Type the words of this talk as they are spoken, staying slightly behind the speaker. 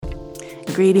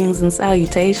Greetings and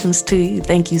salutations to you.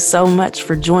 Thank you so much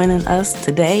for joining us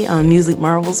today on Music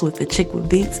Marvels with the Chick with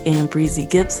Beats and Breezy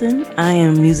Gibson. I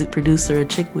am music producer of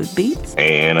Chick with Beats.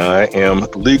 And I am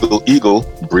Legal Eagle,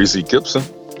 Breezy Gibson.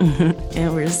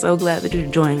 And we're so glad that you're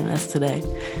joining us today.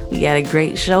 We got a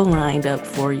great show lined up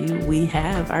for you. We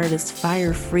have artist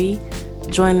Phire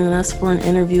joining us for an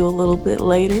interview a little bit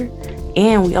later.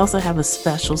 And we also have a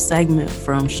special segment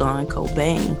from Sean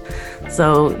Cobain.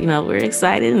 So, we're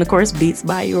excited. And of course, beats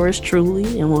by yours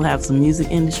truly. And we'll have some music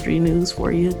industry news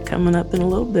for you coming up in a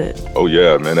little bit. Oh,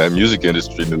 yeah, man. That music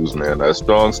industry news, man, that's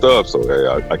strong stuff. So, hey,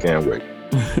 I can't wait.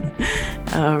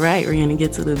 All right, we're going to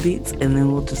get to the beats and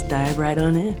then we'll just dive right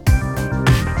on in.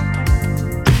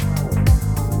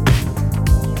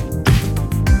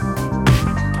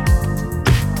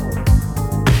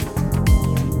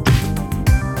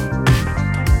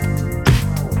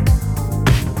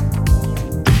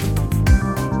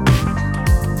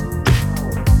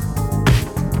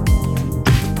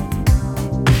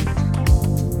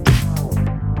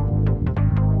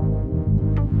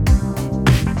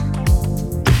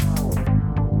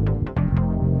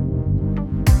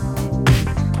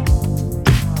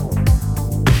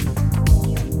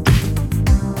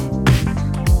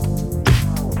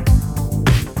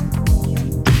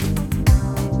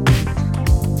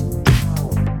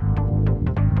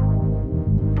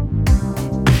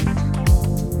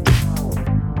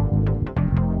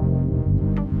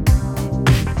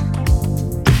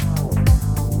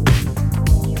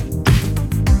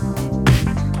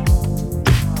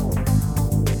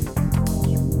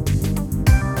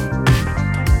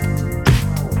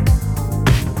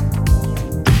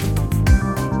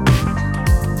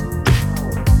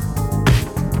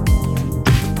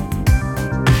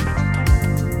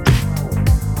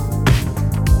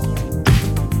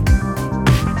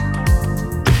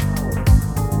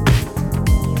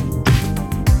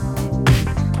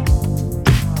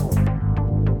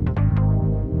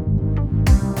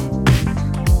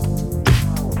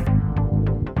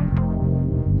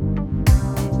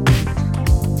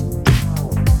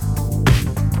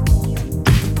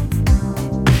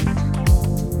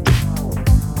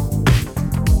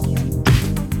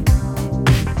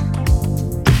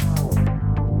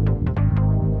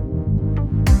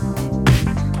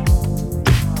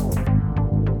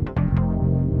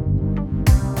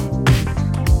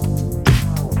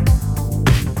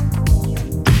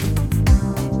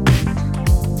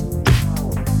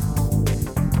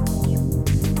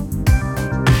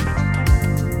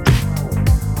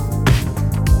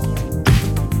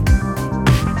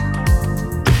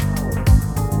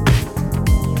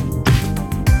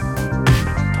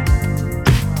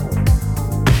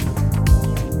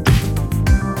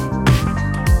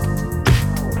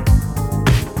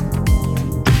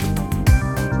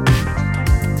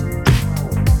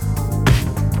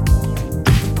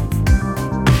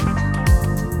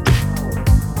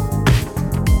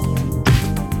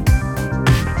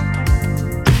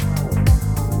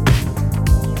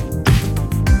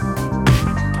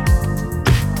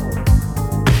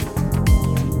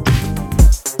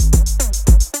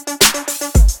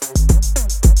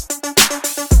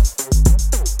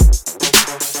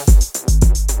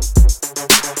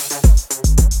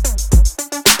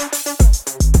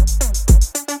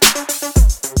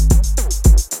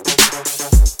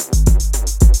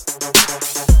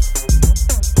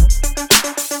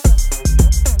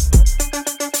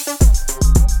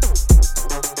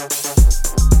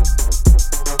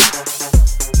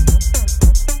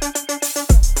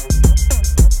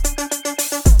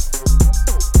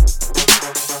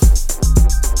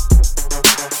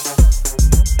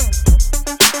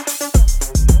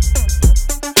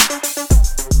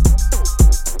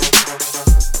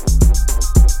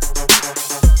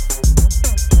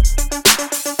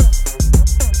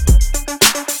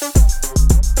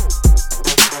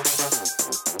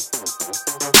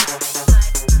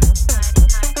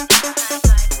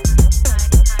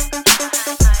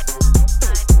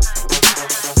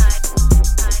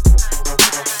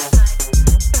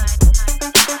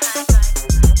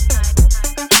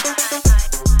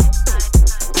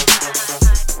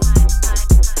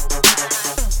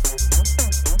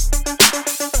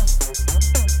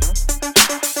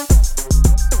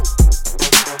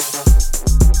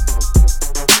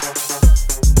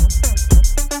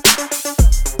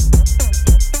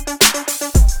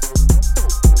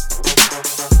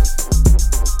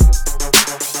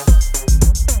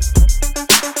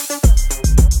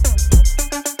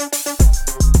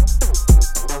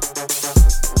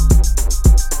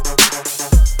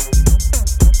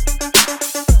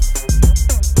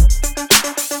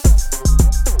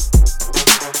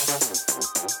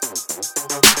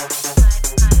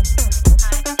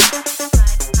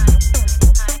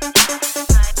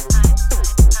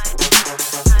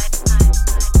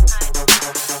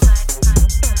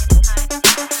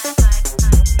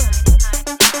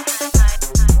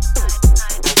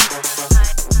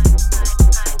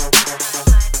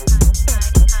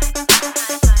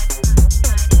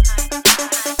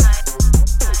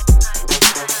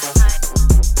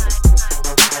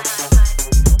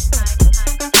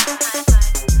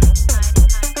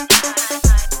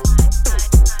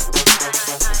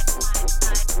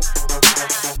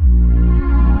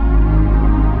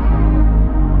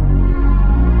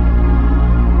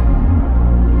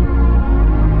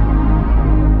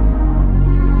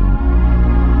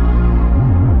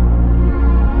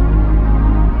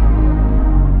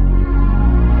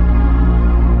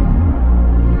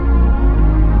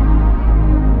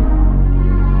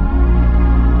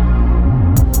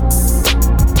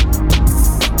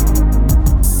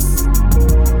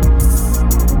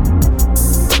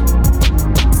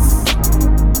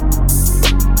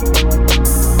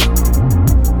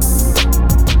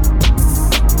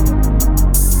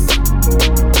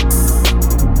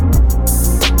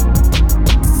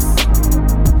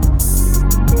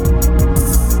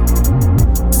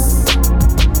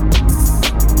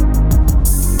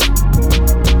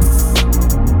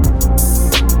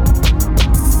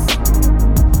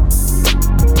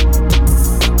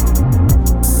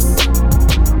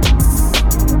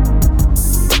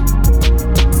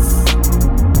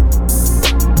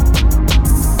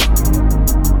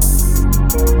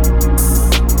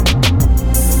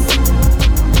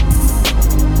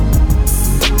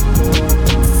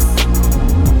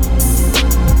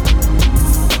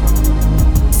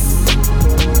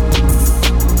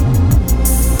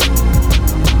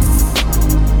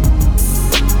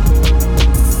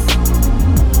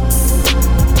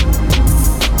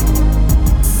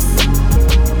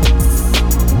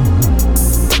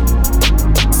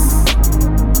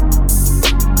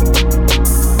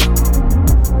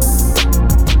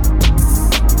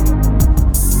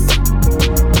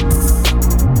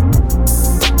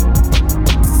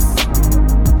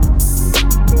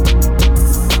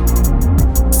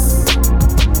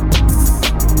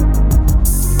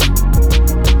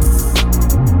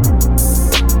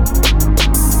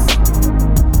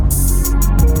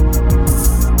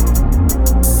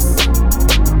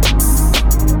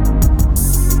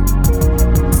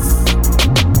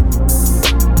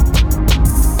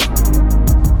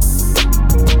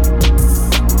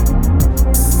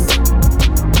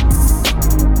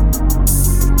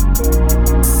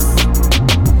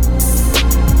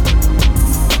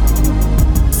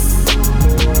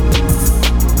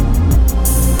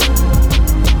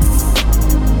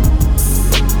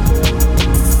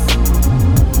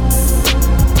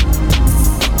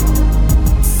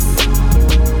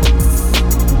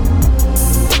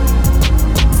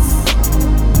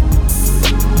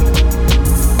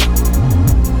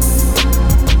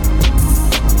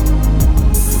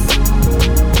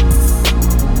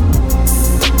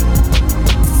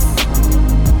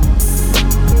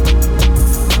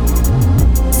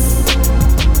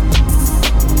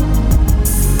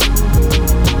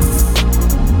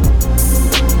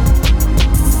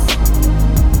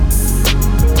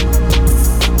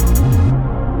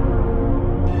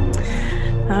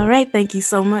 right. Thank you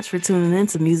so much for tuning in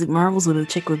to Music Marvels with a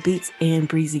Chick with Beats and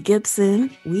Breezy Gibson.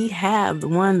 We have the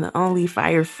one, the only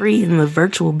Phire Free in the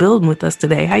virtual building with us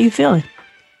today. How you feeling?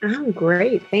 I'm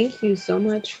great. Thank you so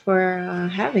much for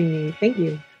having me. Thank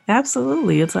you.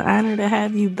 Absolutely. It's an honor to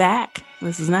have you back.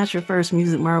 This is not your first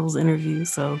Music Marvels interview,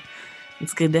 so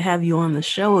it's good to have you on the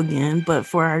show again. But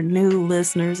for our new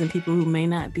listeners and people who may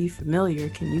not be familiar,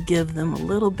 can you give them a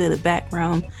little bit of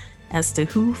background as to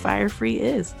who Phire Free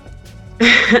is?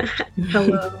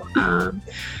 Hello.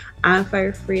 I'm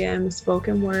Phire Free. I'm a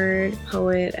spoken word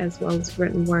poet as well as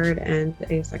written word and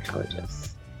a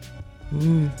psychologist.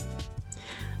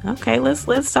 Okay,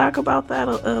 let's talk about that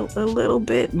a little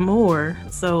bit more.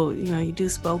 So, you do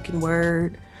spoken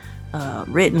word,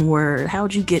 written word.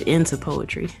 How'd you get into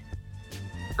poetry?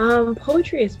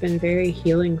 Poetry has been very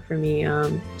healing for me.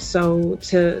 So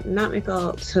to make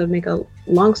a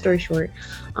long story short,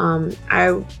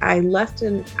 I left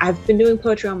I've been doing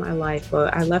poetry all my life,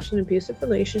 but I left an abusive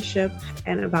relationship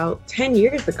and about 10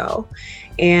 years ago,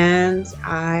 and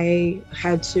I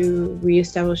had to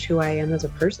reestablish who I am as a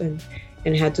person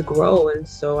and had to grow. And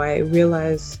so I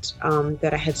realized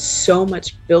that I had so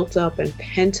much built up and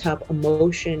pent up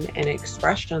emotion and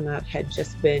expression that had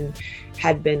been,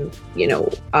 I'd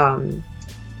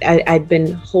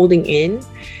been holding in.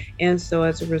 And so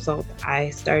as a result,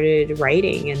 I started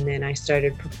writing, and then I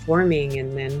started performing,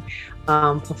 and then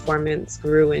performance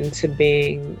grew into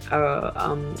being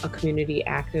a community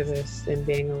activist and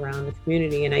being around the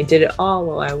community. And I did it all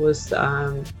while I was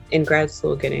in grad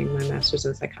school getting my master's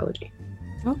in psychology.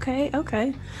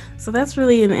 Okay. So that's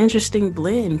really an interesting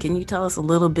blend. Can you tell us a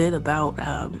little bit about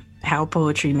how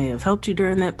poetry may have helped you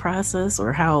during that process,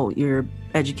 or how your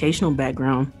educational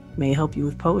background may help you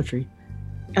with poetry?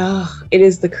 Oh, it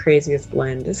is the craziest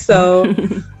blend. So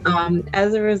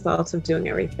as a result of doing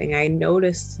everything, I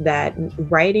noticed that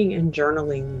writing and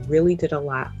journaling really did a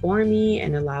lot for me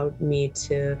and allowed me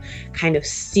to kind of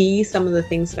see some of the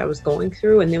things that I was going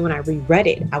through. And then when I reread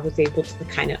it, I was able to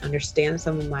kind of understand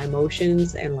some of my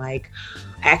emotions and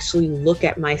actually look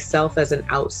at myself as an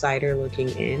outsider looking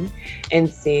in and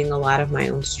seeing a lot of my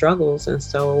own struggles. And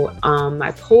so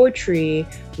my poetry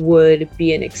would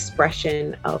be an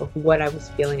expression of what I was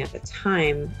feeling at the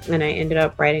time. And I ended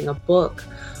up writing a book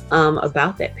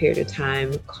about that period of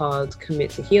time called Commit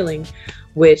to Healing,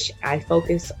 which I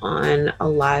focus on a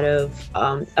lot of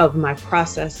my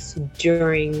process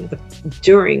during the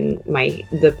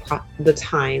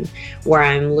time where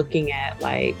I'm looking at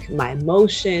my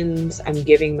emotions. I'm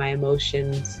giving my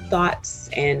emotions thoughts,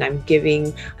 and I'm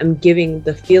giving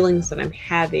the feelings that I'm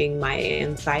having, my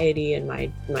anxiety and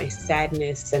my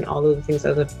sadness and all of the things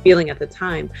I was feeling at the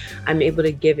time. I'm able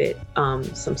to give it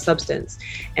some substance,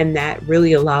 and that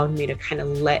really allowed me to kind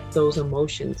of let those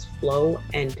emotions flow,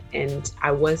 and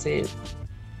I wasn't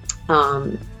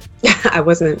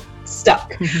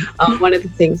stuck. One of the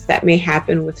things that may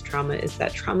happen with trauma is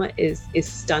that trauma is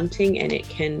stunting, and it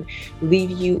can leave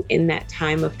you in that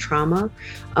time of trauma.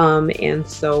 And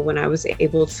so when I was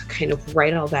able to kind of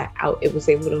write all that out, it was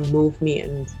able to move me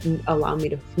and allow me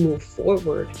to move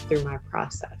forward through my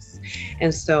process.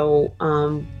 And so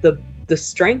the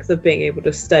strength of being able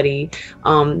to study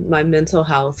mental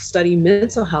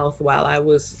health while I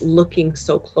was looking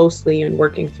so closely and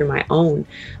working through my own,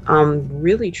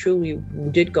 really truly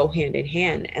did go hand in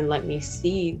hand and let me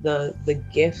see the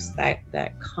gifts that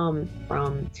come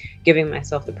from giving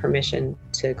myself the permission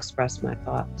to express my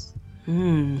thoughts.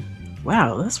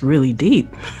 Wow, that's really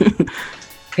deep.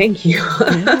 Thank you.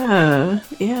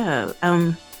 Yeah.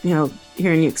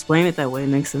 Hearing you explain it that way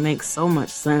makes so much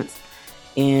sense.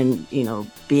 And,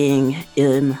 being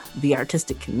in the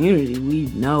artistic community, we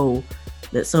know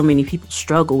that so many people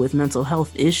struggle with mental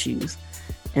health issues.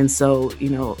 And so,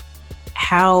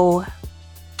 how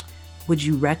would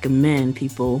you recommend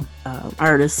people,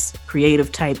 artists,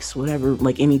 creative types, whatever,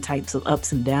 like any types of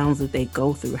ups and downs that they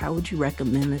go through, how would you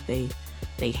recommend that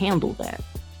they handle that?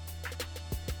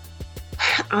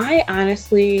 I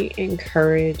honestly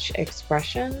encourage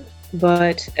expression,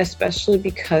 but especially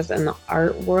because in the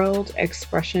art world,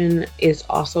 expression is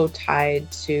also tied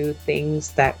to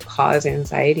things that cause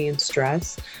anxiety and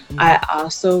stress. I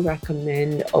also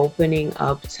recommend opening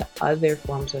up to other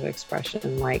forms of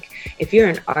expression. Like if you're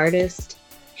an artist,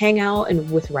 hang out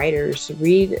with writers,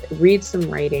 read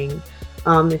some writing.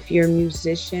 If you're a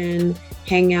musician,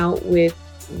 hang out with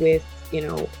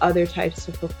other types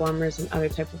of performers and other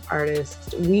types of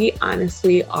artists. We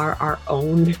honestly are our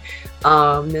own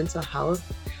mental health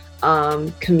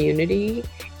community.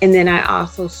 And then I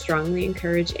also strongly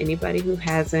encourage anybody who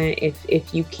hasn't,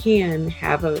 if you can,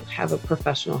 have a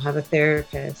professional, have a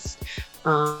therapist,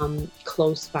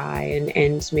 close by,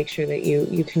 and make sure that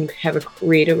you can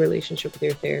create a relationship with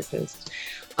your therapist.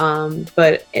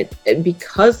 But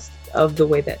because of the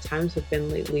way that times have been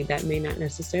lately, that may not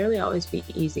necessarily always be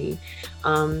easy.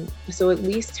 So at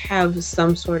least have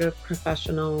some sort of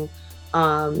professional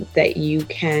that you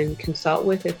can consult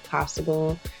with if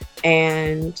possible.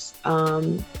 And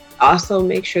also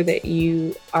make sure that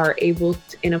you are able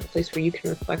to, in a place where you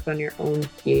can reflect on your own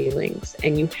feelings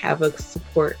and you have a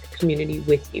support community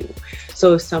with you.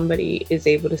 So if somebody is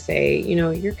able to say,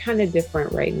 you're kind of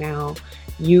different right now,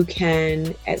 you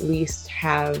can at least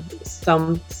have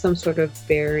some sort of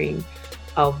bearing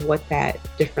of what that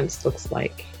difference looks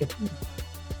like.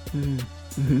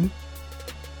 Mm-hmm.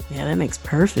 Yeah, that makes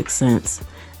perfect sense.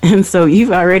 And so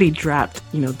you've already dropped,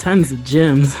 tons of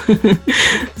gems.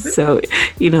 So,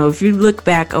 if you look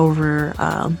back over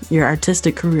your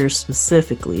artistic career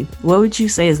specifically, what would you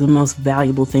say is the most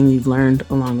valuable thing you've learned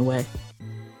along the way?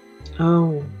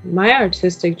 Oh, my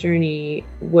artistic journey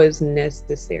was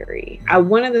necessary.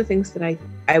 One of the things that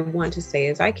I want to say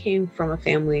is I came from a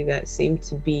family that seemed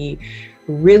to be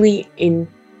really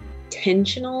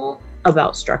intentional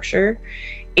about structure,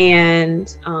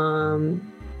 and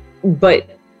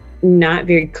but not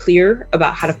very clear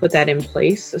about how to put that in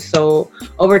place. So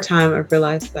over time, I've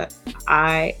realized that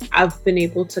I've been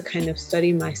able to kind of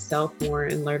study myself more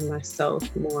and learn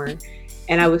myself more.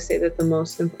 And I would say that the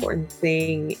most important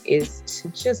thing is to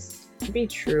just be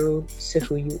true to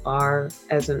who you are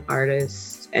as an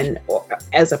artist and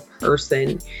as a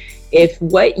person. If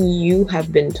what you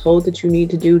have been told that you need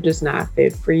to do does not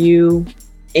fit for you,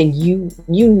 and you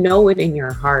know it in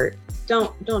your heart,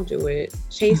 don't do it.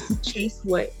 Chase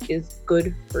what is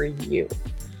good for you.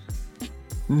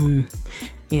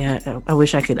 Yeah, I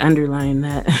wish I could underline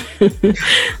that.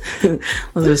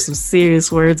 Those are some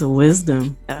serious words of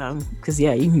wisdom. Because you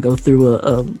can go through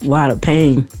a lot of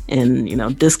pain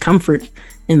and discomfort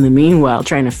in the meanwhile,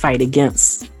 trying to fight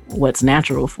against what's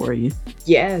natural for you.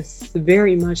 Yes,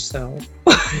 very much so.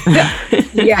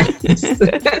 Yes.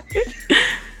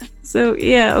 So,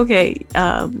 okay.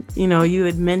 You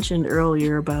had mentioned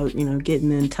earlier about,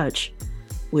 getting in touch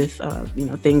with,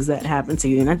 things that happen to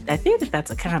you. And I think that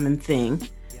that's a common thing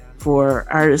for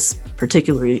artists,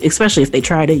 particularly, especially if they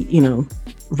try to,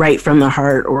 write from the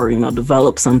heart or,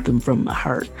 develop something from the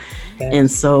heart. Yes. And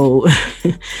so,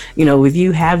 with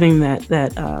you having that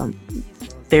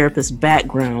therapist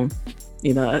background,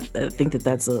 I think that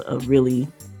that's a really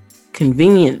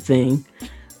convenient thing.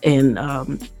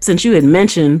 And since you had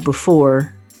mentioned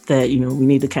before that, we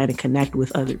need to kind of connect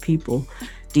with other people,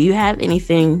 do you have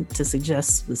anything to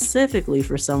suggest specifically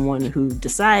for someone who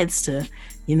decides to,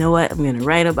 I'm going to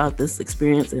write about this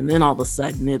experience, and then all of a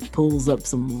sudden it pulls up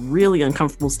some really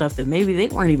uncomfortable stuff that maybe they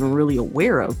weren't even really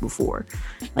aware of before?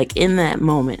 Like in that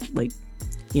moment,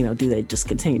 do they just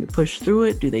continue to push through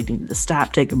it? Do they need to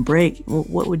stop, take a break?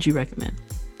 What would you recommend?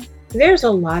 There's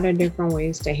a lot of different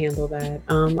ways to handle that.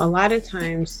 A lot of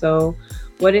times, so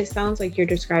what it sounds like you're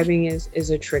describing is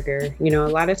a trigger. A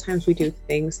lot of times we do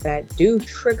things that do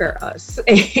trigger us,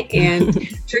 and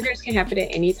triggers can happen at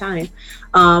any time.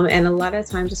 And a lot of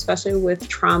times, especially with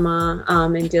trauma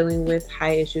and dealing with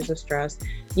high issues of stress,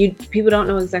 people don't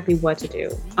know exactly what to do.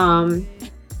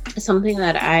 Something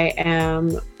that I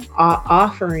am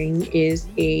offering is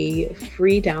a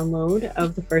free download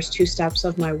of the first 2 steps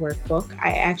of my workbook.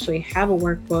 I actually have a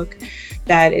workbook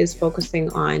that is focusing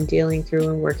on dealing through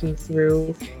and working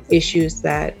through issues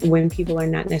that when people are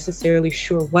not necessarily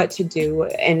sure what to do,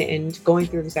 and going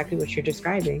through exactly what you're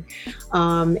describing.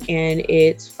 And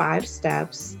it's 5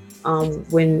 steps.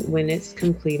 When it's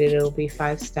completed, it'll be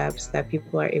 5 steps that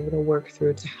people are able to work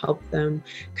through to help them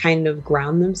kind of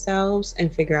ground themselves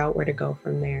and figure out where to go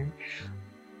from there.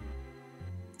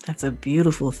 That's a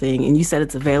beautiful thing. And you said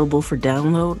it's available for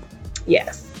download?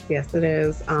 Yes, it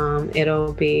is.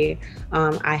 It'll be,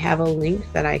 I have a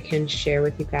link that I can share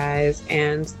with you guys,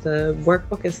 and the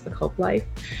workbook is The Cope Life,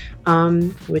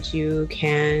 which you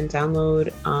can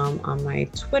download on my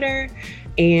Twitter,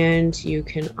 and you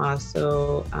can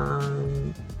also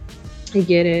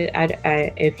get it.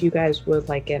 If you guys would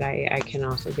like it, I can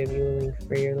also give you a link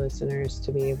for your listeners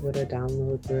to be able to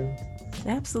download through.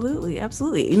 Absolutely.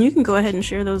 And you can go ahead and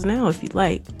share those now if you'd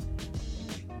like.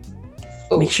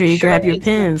 Make sure you grab your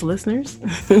pens, listeners.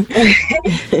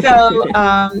 So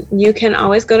you can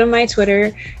always go to my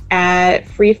Twitter at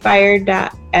Phire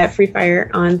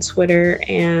on Twitter,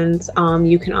 and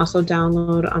you can also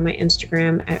download on my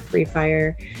Instagram at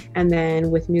Phire. And then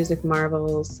with Music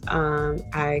Marvels,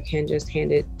 I can just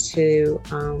hand it to,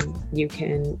 you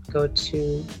can go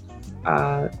to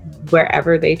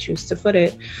wherever they choose to put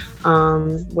it,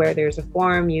 where there's a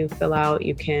form you fill out.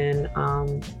 You can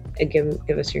give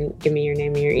me your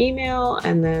name and your email,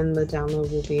 and then the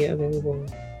download will be available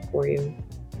for you.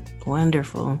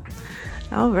 Wonderful.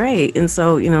 All right. And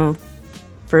so,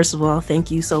 first of all, thank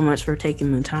you so much for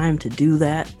taking the time to do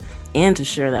that and to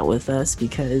share that with us,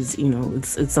 because,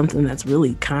 it's something that's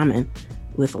really common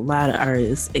with a lot of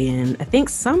artists. And I think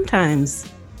sometimes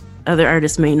other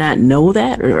artists may not know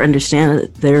that or understand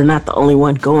that they're not the only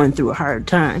one going through a hard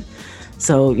time.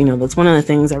 So, that's one of the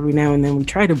things every now and then we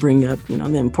try to bring up,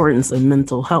 the importance of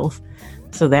mental health.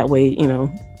 So that way,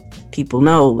 people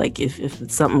know, like, if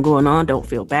it's something going on, don't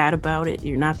feel bad about it.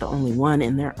 You're not the only one,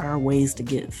 and there are ways to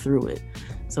get through it.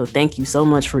 So thank you so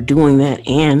much for doing that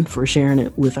and for sharing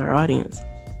it with our audience.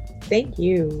 Thank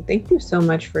you. Thank you so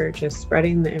much for just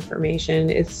spreading the information.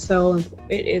 It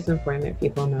is important that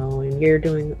people know, and you're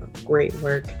doing great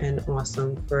work and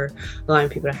awesome for allowing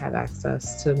people to have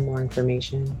access to more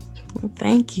information. Well,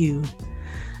 thank you.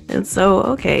 And so,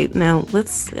 okay, now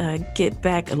let's get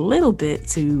back a little bit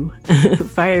to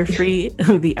Phire,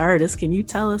 the artist. Can you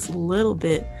tell us a little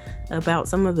bit about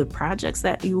some of the projects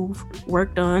that you've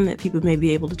worked on that people may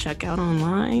be able to check out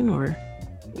online? Or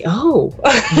sure.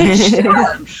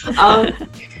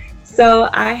 So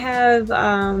I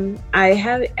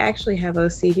actually have a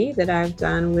CD that I've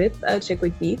done with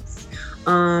Chickwick Beats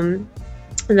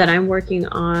that I'm working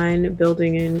on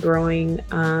building and growing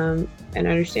an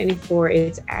understanding for.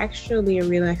 It's actually a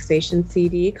relaxation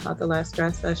CD called The Last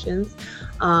Stress Sessions,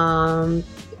 and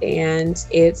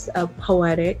it's a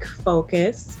poetic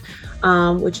focus,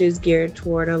 which is geared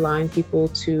toward allowing people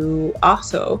to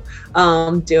also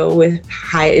deal with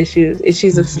high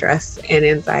issues of stress and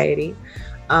anxiety.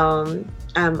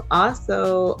 I'm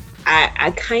also,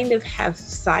 I kind of have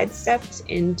sidestepped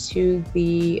into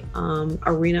the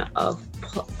arena of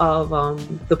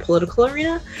the political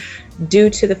arena due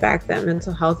to the fact that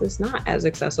mental health is not as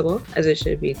accessible as it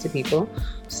should be to people.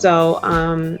 So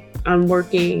I'm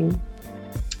working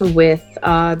with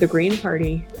the Green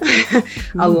Party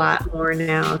a lot more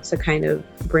now to kind of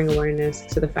bring awareness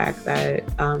to the fact that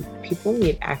people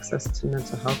need access to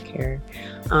mental health care.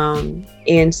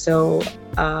 And so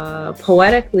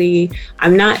poetically,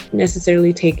 I'm not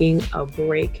necessarily taking a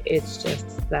break. It's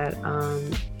just that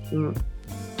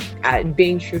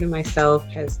being true to myself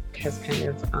has kind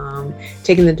of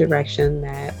taken the direction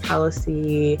that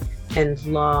policy and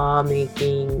law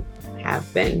making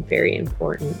have been very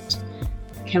important.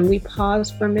 Can we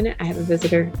pause for a minute? I have a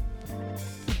visitor.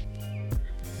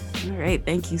 All right.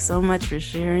 Thank you so much for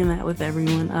sharing that with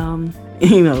everyone.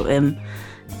 And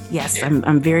yes,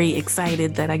 I'm very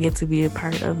excited that I get to be a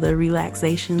part of the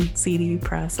relaxation CD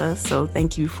process. So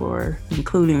thank you for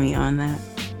including me on that.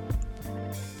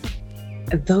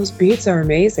 Those beats are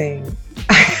amazing.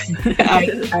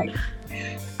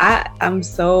 I'm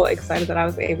so excited that I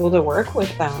was able to work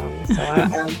with them. So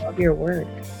I love your work.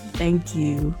 Thank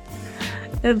you.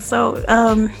 And so,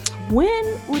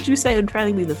 when would you say would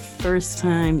probably be the first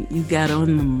time you got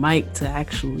on the mic to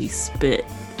actually spit?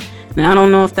 Now, I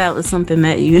don't know if that was something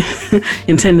that you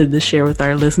intended to share with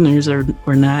our listeners or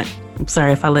not. I'm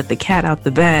sorry if I let the cat out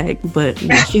the bag, but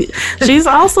she's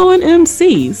also an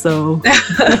MC, so.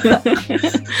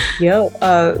 I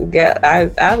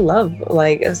love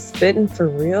spitting for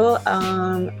real.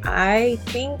 I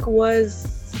think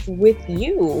was with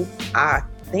you, I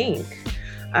think.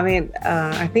 I mean,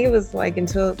 I think it was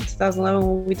until 2011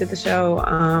 when we did the show,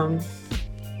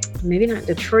 maybe not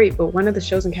Detroit, but one of the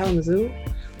shows in Kalamazoo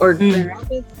or Grand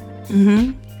Rapids.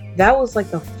 Mm-hmm. That was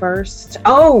the first.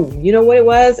 Oh, you know what it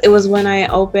was? It was when I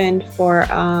opened for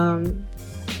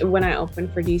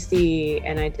DC,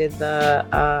 and I did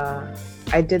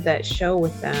that show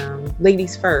with them,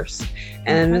 Ladies First,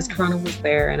 and Miss Corona was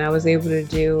there, and I was able to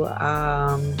do.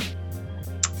 I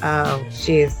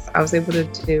was able to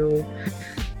do.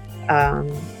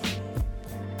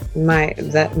 My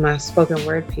spoken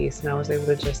word piece, and I was able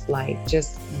to just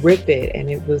rip it, and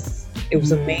it was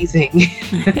amazing.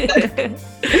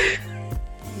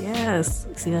 Yes,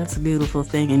 see, that's a beautiful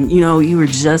thing. And you were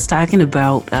just talking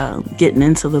about getting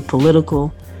into the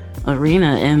political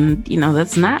arena, and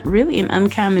that's not really an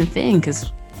uncommon thing,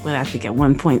 because I think at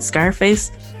one point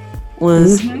Scarface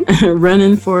was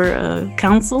running for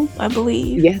council, I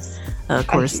believe. Yes, of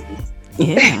course.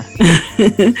 Yeah.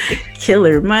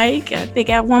 Killer Mike. I think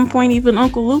at one point even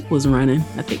Uncle Luke was running,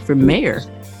 I think, for mayor.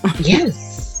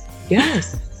 Yes.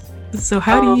 So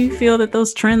how do you feel that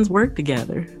those trends work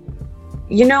together?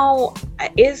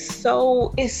 It's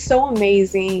so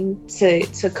amazing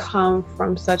to come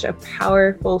from such a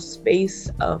powerful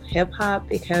space of hip hop,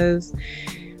 because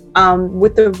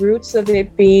with the roots of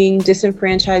it being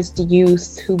disenfranchised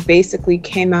youth who basically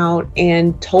came out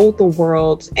and told the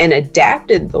world and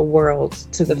adapted the world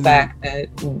to the fact that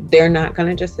they're not going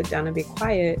to just sit down and be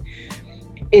quiet.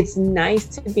 It's nice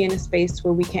to be in a space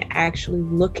where we can actually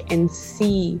look and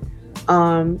see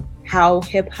how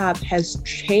hip hop has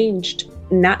changed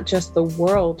not just the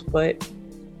world, but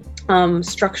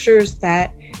structures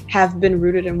that have been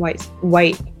rooted in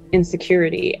white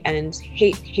insecurity and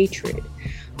hatred.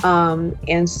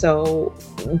 And so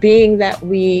being that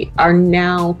we are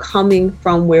now coming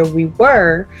from where we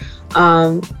were,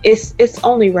 it's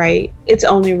only right. It's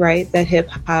only right that hip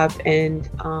hop and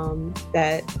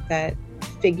that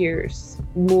figures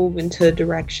move into a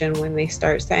direction when they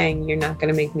start saying, you're not going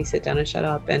to make me sit down and shut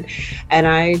up. And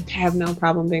I have no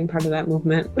problem being part of that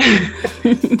movement.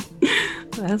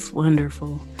 That's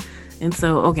wonderful. And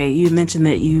so, okay, you mentioned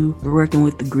that you were working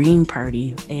with the Green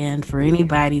Party. And for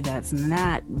anybody that's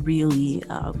not really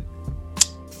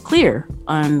clear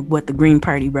on what the Green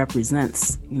Party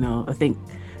represents, I think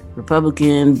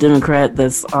Republican, Democrat,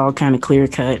 that's all kind of clear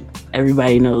cut.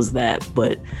 Everybody knows that.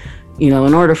 But, in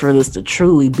order for this to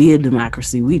truly be a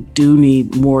democracy, we do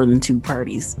need more than two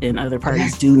parties, and other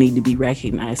parties do need to be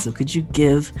recognized. So could you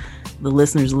give the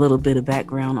listeners a little bit of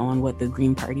background on what the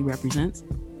Green Party represents?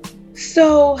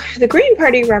 So the Green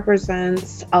Party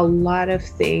represents a lot of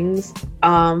things.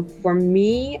 For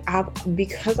me,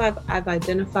 because I've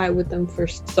identified with them for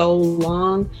so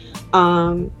long,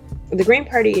 the Green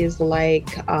Party is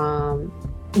like,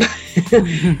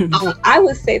 I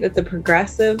would say that the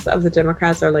progressives of the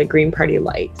Democrats are like Green Party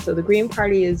light. So the Green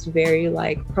Party is very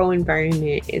like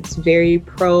pro-environment. It's very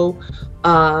pro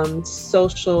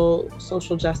social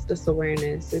justice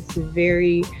awareness. It's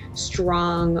very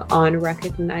strong on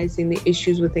recognizing the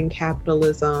issues within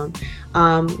capitalism,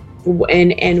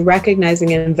 and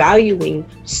recognizing and valuing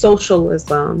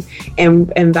socialism,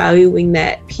 and valuing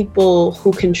that people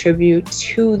who contribute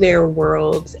to their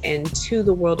world and to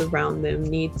the world around them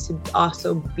need to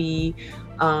also be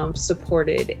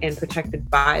supported and protected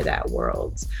by that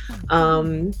world.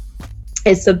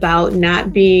 It's about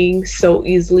not being so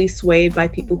easily swayed by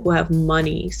people who have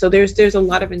money. So there's a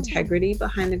lot of integrity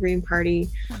behind the Green Party,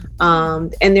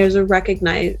 and there's a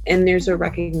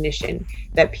recognition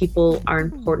that people are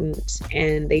important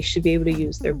and they should be able to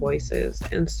use their voices.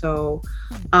 And so,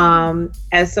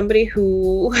 as somebody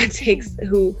who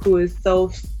is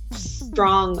so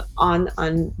strong on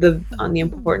the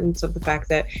importance of the fact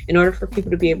that in order for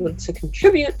people to be able to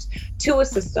contribute to a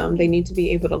system, they need to be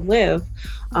able to live.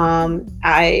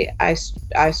 I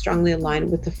strongly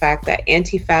align with the fact that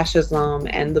anti-fascism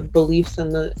and the beliefs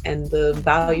and the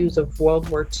values of World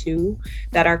War II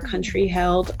that our country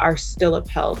held are still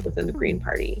upheld within the Green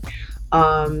Party.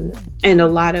 And a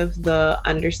lot of the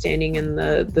understanding and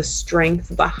the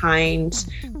strength behind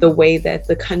the way that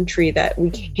the country that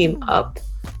we came up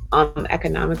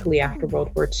economically after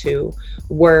World War II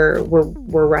were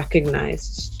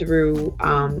recognized through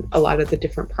a lot of the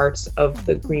different parts of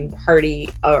the Green Party,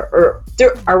 or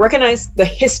are recognized. The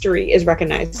history is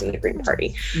recognized in the Green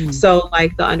Party. So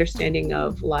like the understanding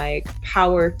of like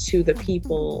power to the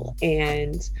people,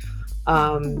 and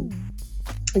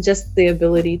just the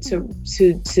ability to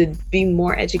be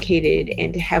more educated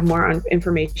and to have more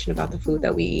information about the food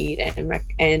that we eat,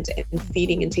 and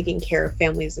feeding and taking care of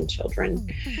families and children.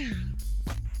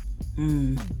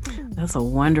 That's a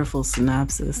wonderful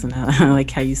synopsis, and I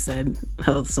like how you said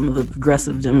how some of the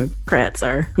progressive Democrats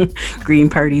are Green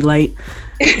Party light.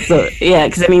 So yeah,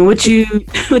 because I mean, what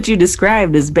you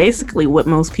described is basically what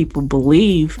most people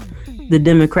believe the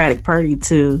Democratic Party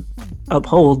to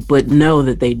uphold, but know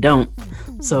that they don't.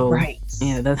 So right.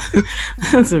 Yeah,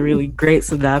 that's a really great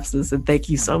synopsis, and thank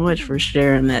you so much for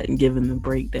sharing that and giving the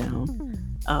breakdown.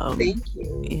 Thank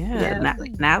you. Yeah,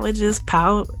 knowledge is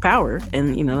power,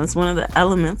 and that's one of the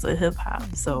elements of hip hop.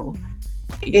 So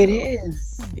it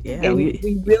is. Yeah, and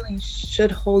we really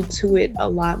should hold to it a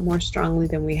lot more strongly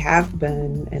than we have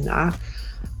been, and I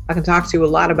can talk to you a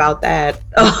lot about that.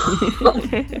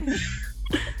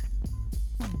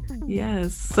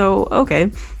 Yes. So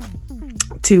okay.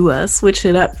 To switch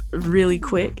it up really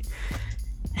quick.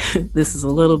 This is a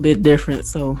little bit different,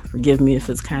 so forgive me if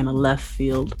it's kind of left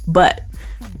field. But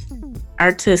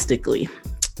artistically,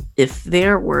 if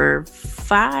there were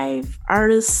 5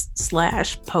 artists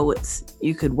 / poets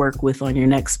you could work with on your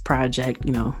next project,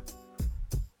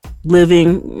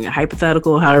 living,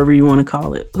 hypothetical, however you want to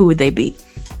call it, who would they be?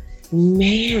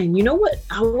 Man, you know what?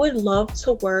 I would love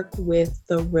to work with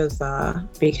the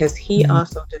RZA, because he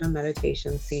also did a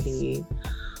meditation CD.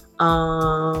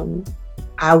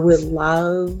 I would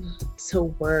love to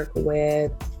work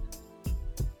with,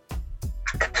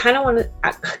 I kind of want to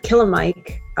Killer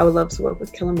Mike. I would love to work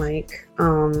with Killer Mike.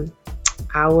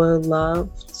 I would love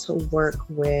to work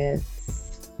with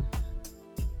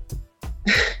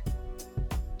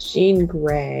Jean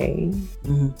Grey.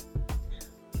 Mm-hmm.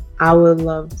 I would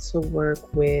love to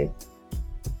work with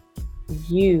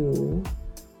you.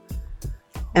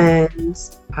 And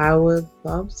I would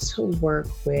love to work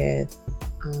with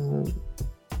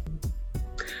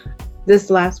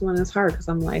this last one is hard because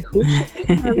I'm like, who should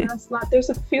be my last slot? There's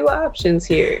a few options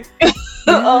here.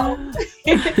 But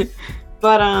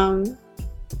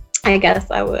I guess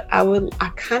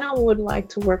I kind of would like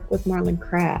to work with Marlon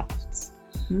Crafts.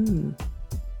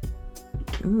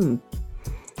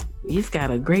 You've got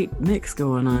a great mix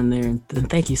going on there. And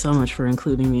thank you so much for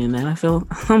including me in that. I feel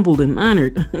humbled and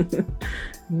honored.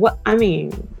 What? I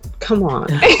mean, come on.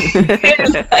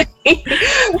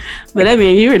 But I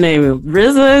mean, you were naming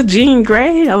RZA, Jean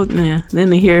Grey. Then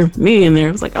to hear me in there,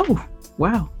 I was like, oh,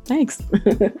 wow, thanks.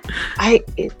 I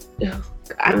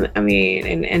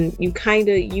mean, and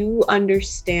you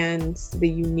understand the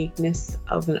uniqueness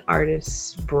of an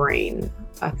artist's brain,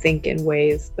 I think, in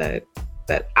ways that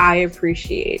I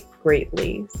appreciate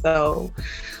greatly. So,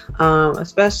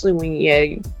 especially when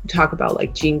you talk about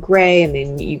like Jean Grey, and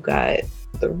then you got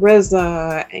the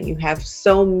RZA, and you have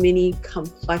so many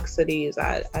complexities.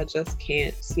 I just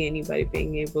can't see anybody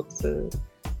being able to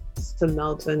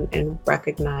melt and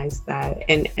recognize that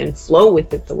and flow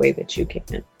with it the way that you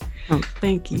can. Oh,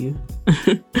 thank you.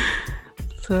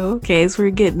 So, okay, so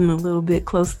we're getting a little bit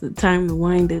close to the time to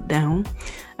wind it down.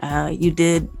 You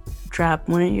did drop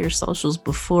one of your socials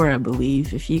before, I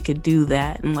believe. If you could do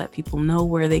that and let people know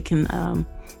where they can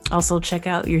also check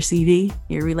out your CD,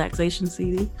 your relaxation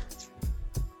CD.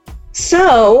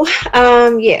 So,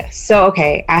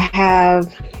 okay, I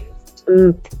have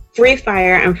Free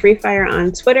Phire. I'm Free Phire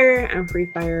on Twitter. I'm Free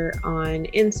Phire on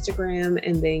Instagram.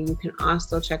 And then you can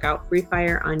also check out Free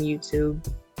Phire on YouTube,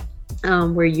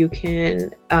 where you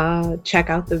can check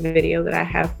out the video that I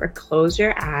have for Close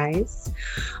Your Eyes,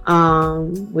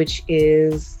 which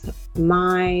is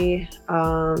my,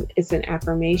 it's an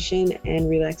affirmation and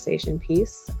relaxation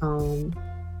piece.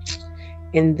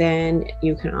 And then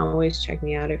you can always check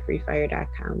me out at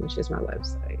freephire.com, which is my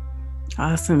website.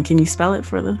 Awesome. Can you spell it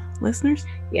for the listeners?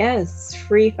 Yes,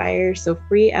 Free Phire. So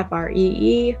free, Free,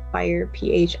 Phire,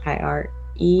 Phire.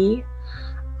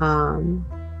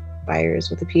 Phire is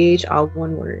with a PH, all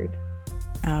one word.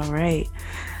 All right.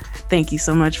 Thank you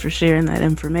so much for sharing that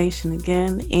information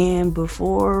again. And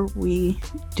before we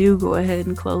do go ahead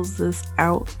and close this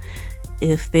out,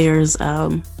 if there's,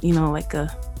 like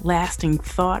a lasting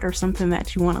thought or something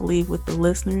that you want to leave with the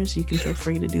listeners, you can feel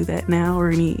free to do that now,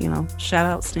 or any, shout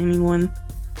outs to anyone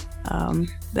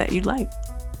that you'd like.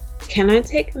 Can I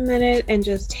take a minute and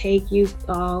just take you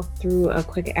all through a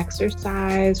quick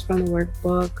exercise from the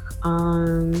workbook?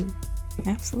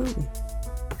 Absolutely.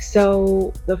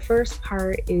 So the first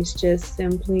part is just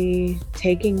simply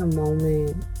taking a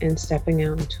moment and stepping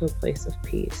out into a place of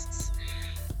peace.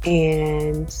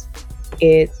 And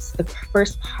the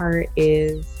first part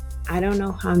is, I don't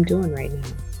know how I'm doing right now.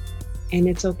 And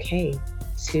it's okay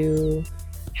to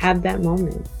have that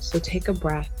moment. So take a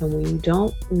breath, and when you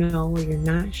don't know or you're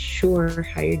not sure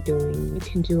how you're doing, you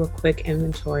can do a quick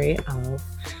inventory of,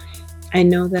 I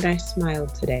know that I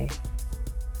smiled today.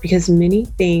 Because many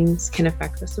things can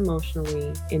affect us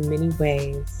emotionally in many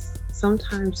ways.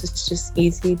 Sometimes it's just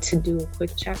easy to do a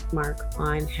quick check mark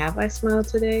on, have I smiled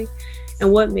today?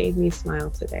 And what made me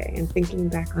smile today? And thinking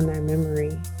back on that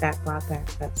memory that brought back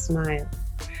that smile.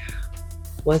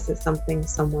 Was it something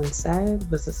someone said?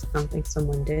 Was it something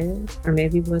someone did? Or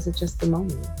maybe was it just a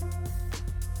moment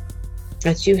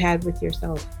that you had with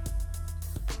yourself?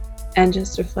 And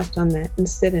just reflect on that and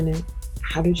sit in it.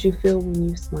 How did you feel when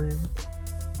you smiled?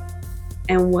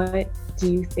 And what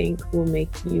do you think will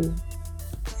make you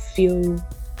feel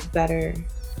better,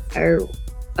 or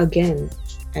again,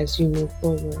 as you move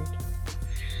forward?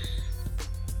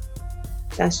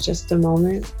 That's just a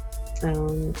moment.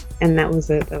 And that was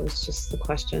it. That was just the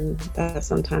question that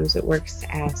sometimes it works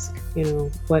to ask,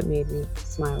 what made me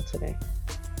smile today?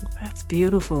 That's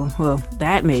beautiful. Well,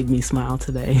 that made me smile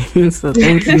today. So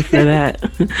thank you for that.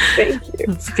 Thank you.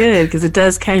 That's good, because it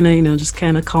does kind of, just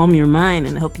kind of calm your mind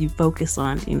and help you focus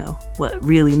on, what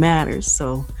really matters.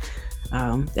 So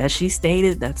as she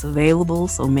stated, that's available.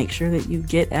 So make sure that you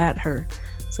get at her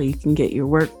so you can get your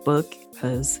workbook,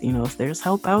 because, if there's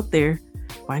help out there,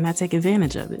 why not take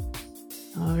advantage of it?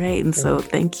 All right. And so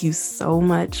thank you so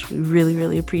much. We really,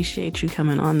 really appreciate you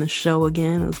coming on the show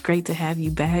again. It was great to have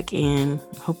you back, and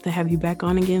hope to have you back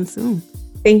on again soon.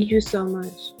 Thank you so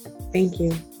much. Thank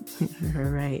you. All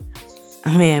right.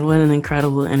 Man, what an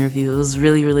incredible interview. It was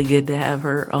really, really good to have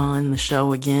her on the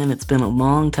show again. It's been a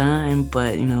long time,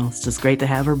 but, it's just great to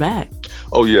have her back.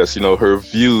 Oh, yes. Her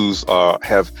views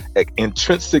have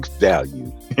intrinsic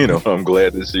value. I'm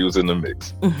glad that she was in the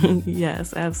mix.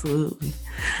 Yes, absolutely.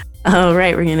 All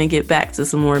right, we're going to get back to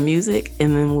some more music,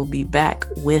 and then we'll be back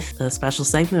with a special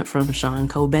segment from Sean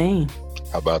Cobain.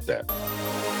 How about that?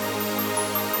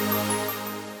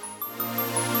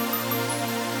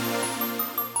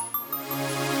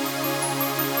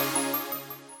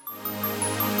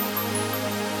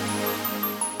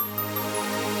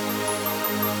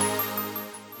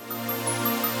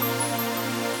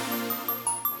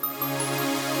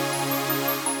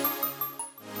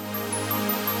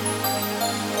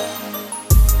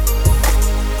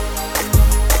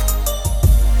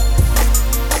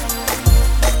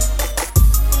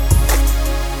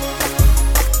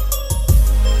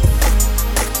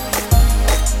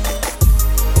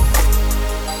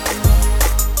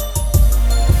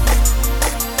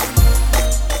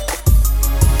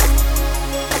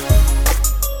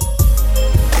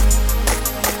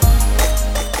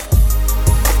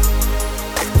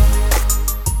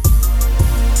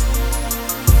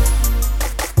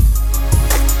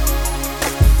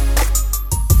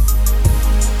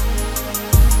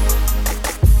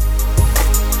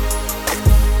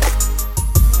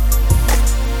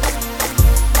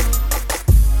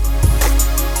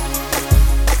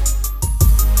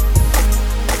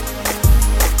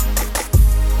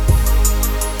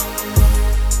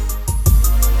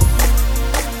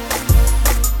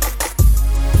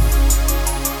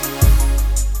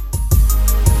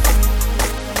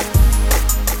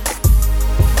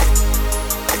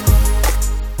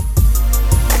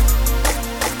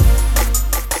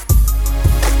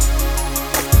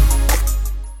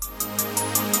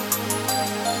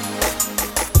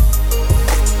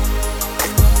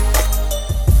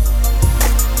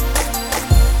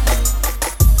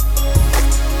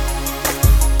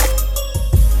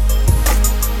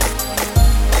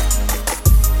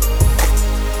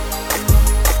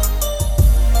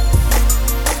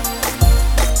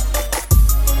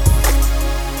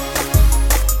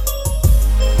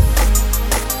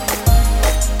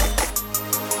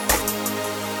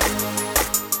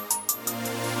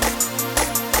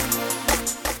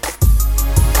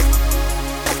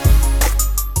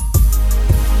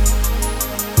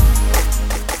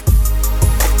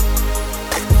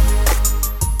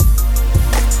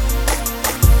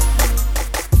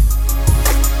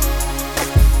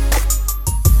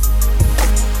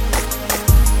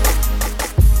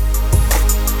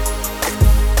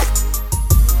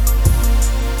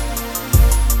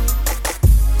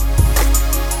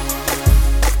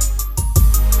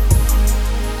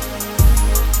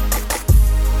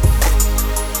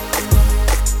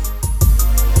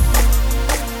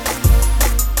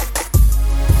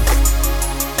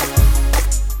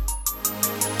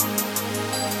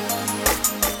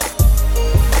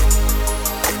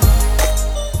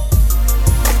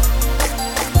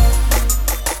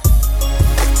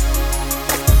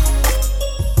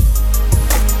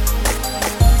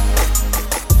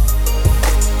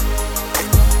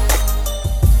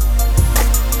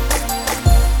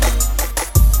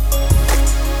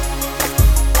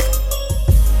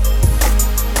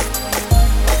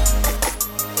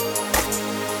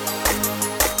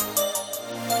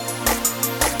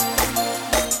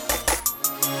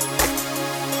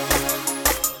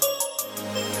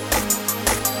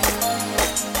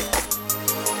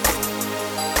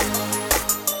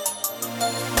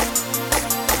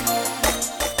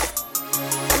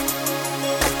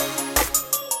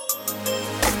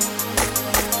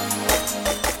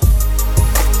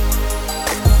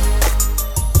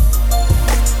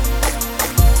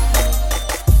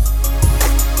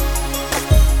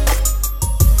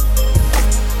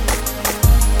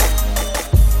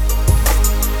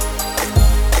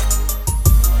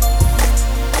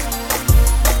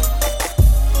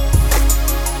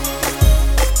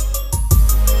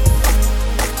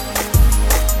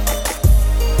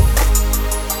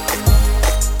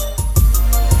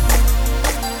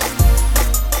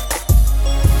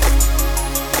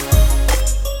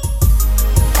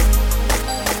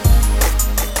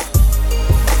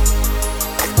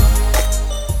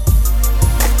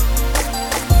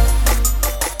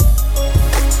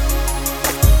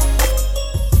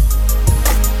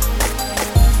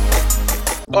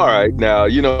 All right. Now,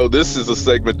 this is a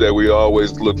segment that we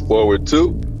always look forward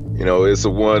to. It's a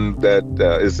one that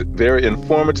is very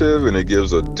informative, and it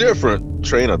gives a different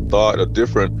train of thought, a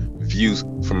different view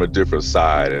from a different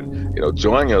side. And,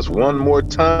 joining us one more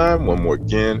time, one more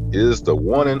again, is the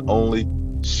one and only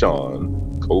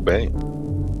Sean Cobain.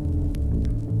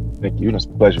 Thank you. It's a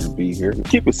pleasure to be here.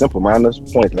 Keep it simple, man. That's a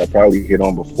point that I probably hit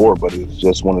on before, but it's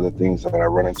just one of the things that I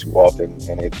run into often,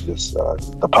 and it's just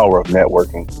the power of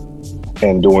networking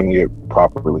and doing it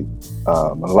properly.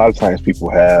 And a lot of times people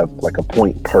have like a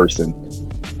point person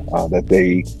that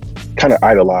they kind of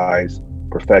idolize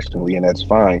professionally, and that's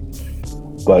fine.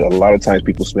 But a lot of times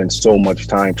people spend so much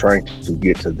time trying to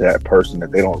get to that person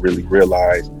that they don't really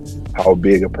realize how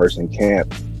big a person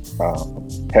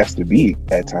has to be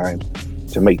at times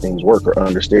to make things work, or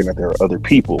understand that there are other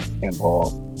people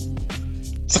involved.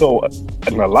 So,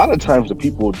 and a lot of times the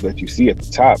people that you see at the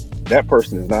top, that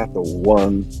person is not the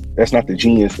one, that's not the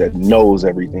genius that knows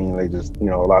everything. They just, a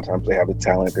lot of times they have the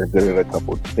talent, they're good at a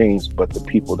couple of things, but the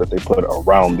people that they put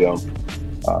around them,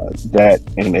 that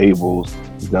enables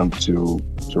them to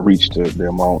reach to the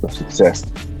amount of success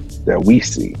that we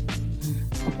see.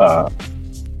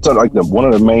 So like one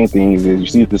of the main things is you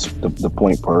see the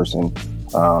point person,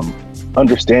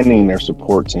 understanding their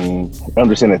support team,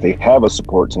 understanding that they have a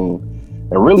support team,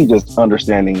 and really just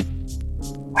understanding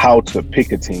how to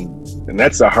pick a team. And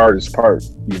that's the hardest part.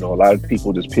 A lot of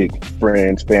people just pick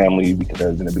friends, family,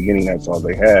 because in the beginning, that's all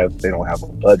they have. They don't have a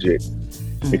budget,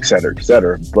 et cetera, et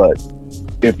cetera. But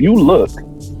if you look,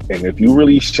 and if you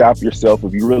really shop yourself,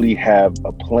 if you really have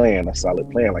a plan, a solid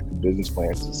plan, like the business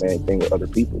plan, it's the same thing with other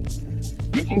people.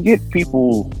 You can get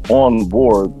people on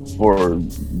board for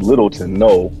little to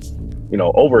no,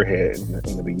 overhead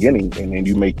in the beginning, and then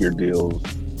you make your deals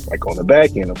like on the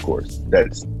back end, of course.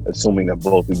 That's assuming that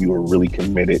both of you are really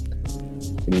committed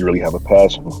and you really have a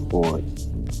passion for it.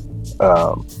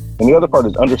 And the other part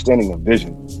is understanding the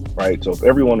vision, right? So if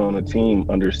everyone on the team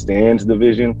understands the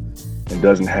vision and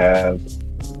doesn't have,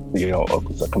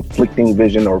 a conflicting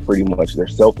vision, or pretty much they're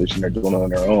selfish and they're doing it on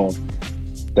their own,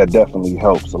 that definitely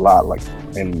helps a lot.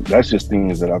 And that's just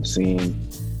things that I've seen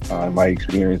in my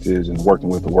experiences and working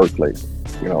with the workplace.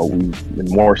 We've been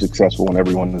more successful when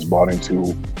everyone is bought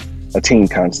into a team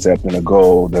concept and a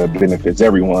goal that benefits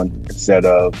everyone, instead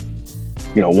of,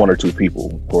 one or two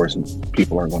people. Of course,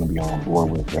 people aren't going to be on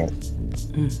board with that.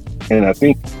 And I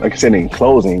think, like I said, in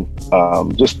closing,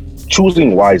 just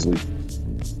choosing wisely.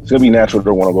 It's going to be natural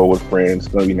to want to go with friends.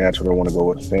 It's going to be natural to want to go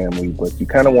with family, but you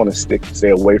kind of want to stay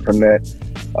away from that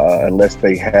unless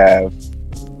they have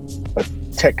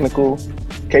technical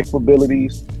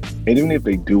capabilities. And even if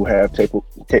they do have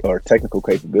technical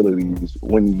capabilities,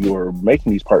 when you're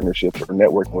making these partnerships or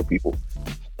networking with people,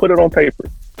 put it on paper.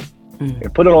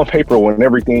 And put it on paper when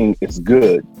everything is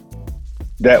good.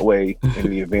 That way, in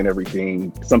the event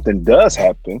something does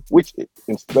happen, which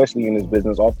especially in this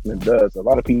business often it does, a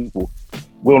lot of people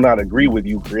will not agree with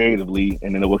you creatively,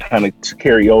 and then it will kind of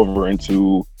carry over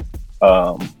into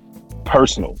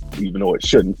personal, even though it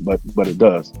shouldn't, but it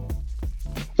does.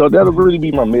 So that'll really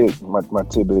be my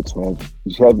tidbits, man.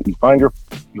 You find your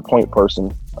point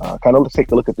person, kind of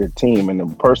take a look at their team, and the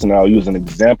person I'll use an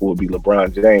example would be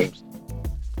LeBron James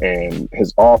and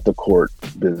his off the court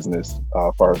business,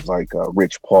 as far as like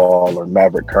Rich Paul or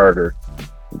Maverick Carter.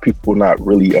 People not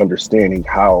really understanding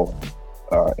how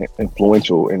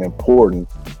influential and important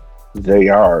they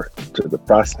are to the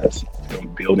process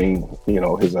of building,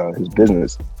 his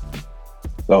business,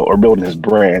 or building his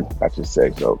brand, I should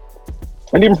say. So,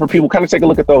 and even for people, kind of take a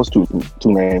look at those two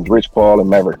names, Rich Paul and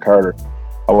Maverick Carter.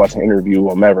 I watched an interview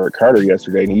on Maverick Carter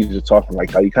yesterday, and he's just talking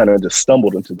like how he kind of just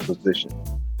stumbled into the position.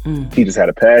 He just had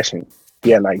a passion. He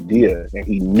had an idea, and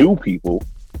he knew people,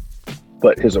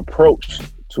 but his approach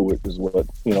to it is what,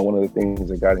 one of the things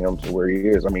that got him to where he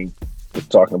is. I mean, we're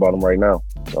talking about him right now.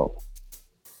 So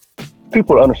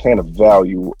people understand the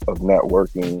value of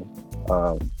networking.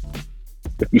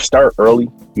 If you start early,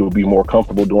 you'll be more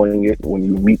comfortable doing it when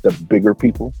you meet the bigger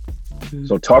people.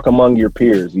 So talk among your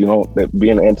peers. That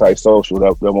being antisocial,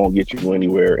 that won't get you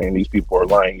anywhere. And these people are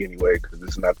lying anyway, because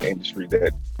it's not the industry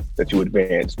that you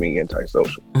advance being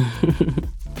antisocial.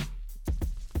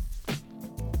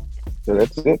 So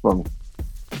that's it for me.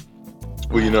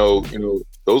 Well,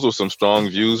 those are some strong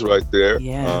views right there.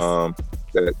 Yes.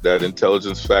 That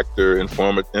intelligence factor,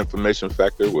 information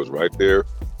factor was right there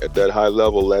at that high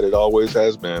level that it always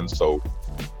has been. So,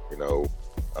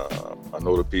 I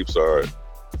know the peeps are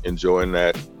enjoying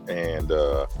that, and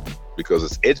because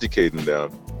it's educating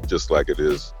them just like it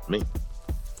is me.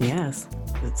 Yes,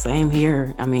 same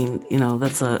here. I mean,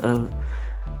 that's a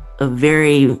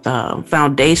very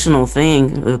foundational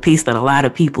thing, a piece that a lot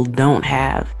of people don't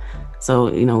have.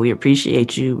 So, we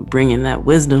appreciate you bringing that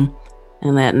wisdom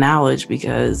and that knowledge,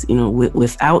 because,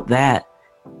 without that,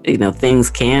 things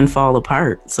can fall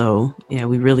apart. So, yeah,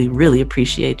 we really, really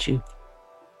appreciate you.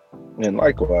 And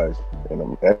likewise.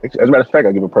 And as a matter of fact,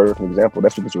 I'll give a perfect example.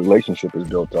 That's what this relationship is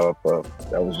built off of.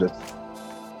 That was just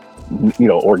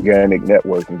organic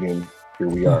network, and then here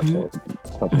we are. So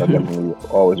something I definitely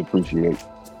always appreciate.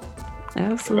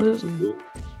 Absolutely.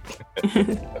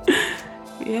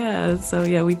 Yeah. So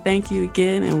yeah, we thank you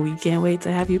again, and we can't wait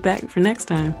to have you back for next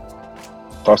time.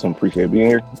 Awesome. Appreciate being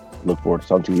here. Look forward to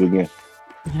talking to you again.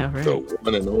 All right. The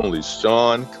one and only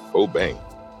Sean Cobain.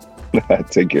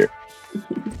 Take care.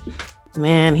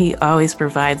 Man, he always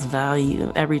provides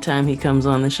value every time he comes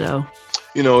on the show.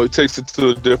 It takes it to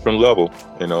a different level,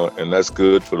 and that's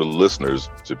good for the listeners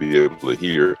to be able to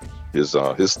hear his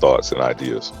thoughts and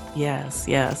ideas. Yes,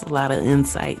 a lot of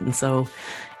insight. And so,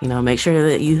 make sure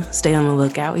that you stay on the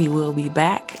lookout. He will be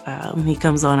back. He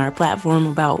comes on our platform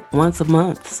about once a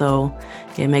month. So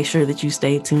yeah, make sure that you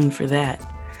stay tuned for that.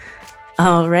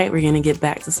 All right, we're going to get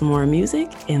back to some more music,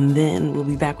 and then we'll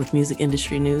be back with music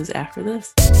industry news after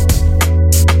this.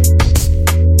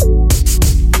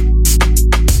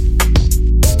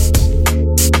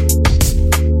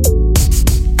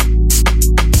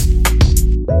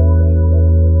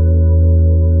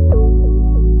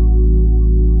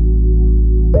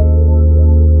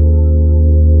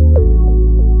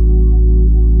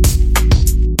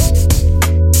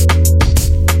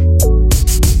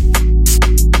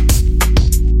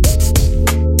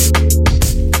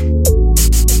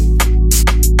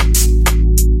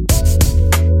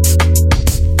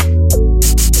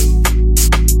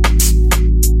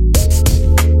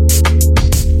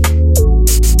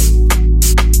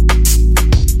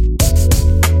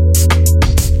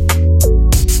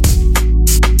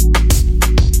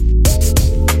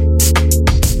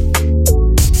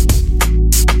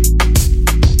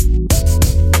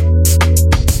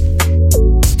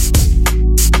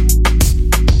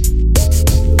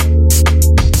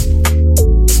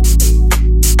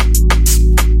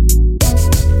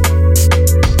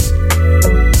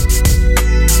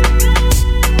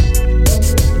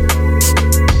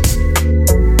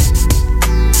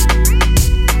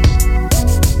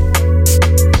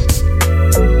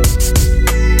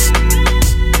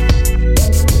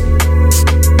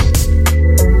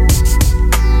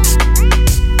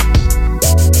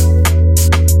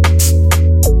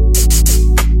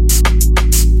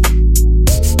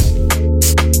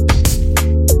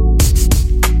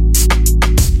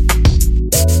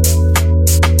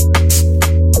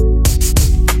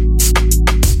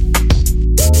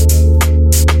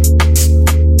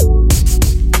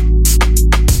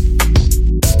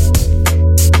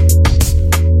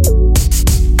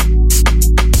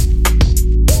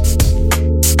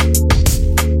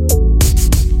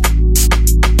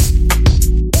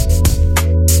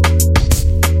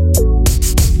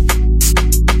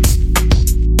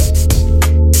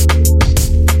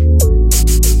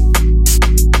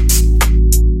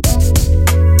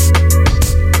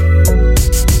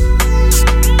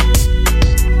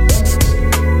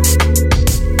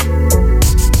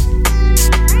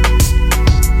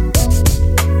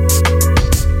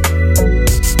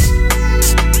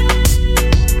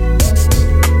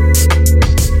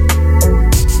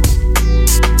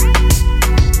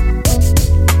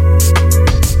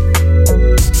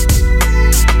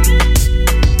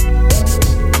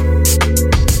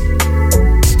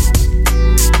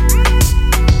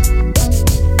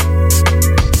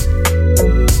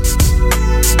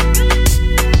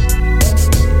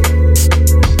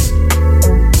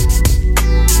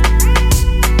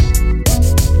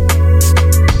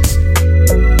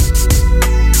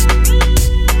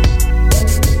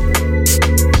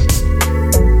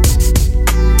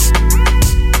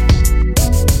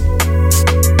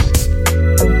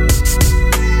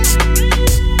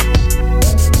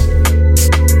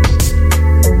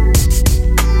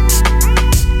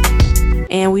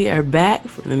 are back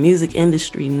for the music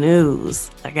industry news.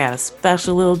 I got a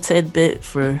special little tidbit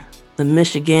for the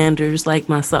Michiganders like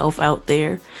myself out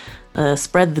there.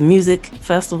 Spread the Music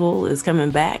Festival is coming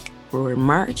back for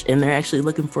March, and they're actually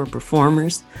looking for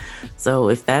performers. So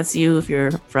if that's you, if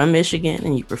you're from Michigan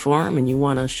and you perform and you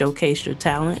want to showcase your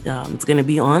talent, it's going to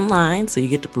be online, so you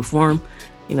get to perform,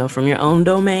 from your own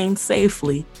domain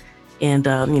safely. And,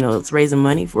 it's raising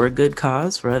money for a good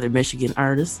cause for other Michigan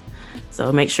artists.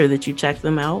 So make sure that you check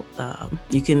them out.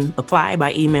 You can apply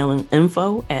by emailing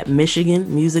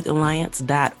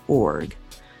info@michiganmusicalliance.org.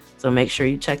 So make sure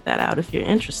you check that out if you're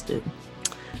interested.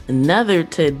 Another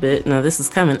tidbit, now this is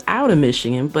coming out of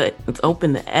Michigan, but it's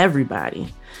open to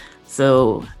everybody.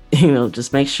 So,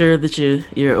 just make sure that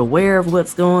you're aware of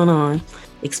what's going on.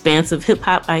 Expansive Hip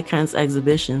Hop Icons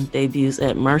exhibition debuts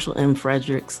at Marshall M.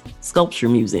 Frederick's Sculpture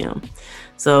Museum.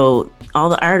 So all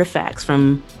the artifacts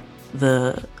from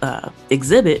the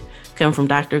exhibit come from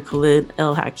Dr. Khalid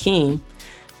El Hakim,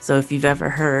 So if you've ever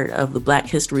heard of the Black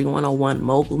History 101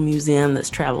 Mobile Museum that's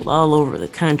traveled all over the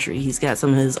country, he's got some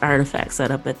of his artifacts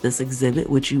set up at this exhibit,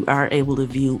 which you are able to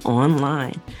view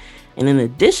online. And in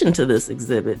addition to this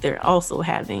exhibit, they're also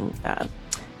having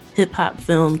hip hop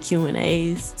film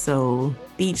Q&As. So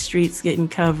Beat Street's getting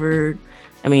covered.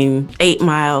 I mean, 8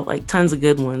 Mile, like tons of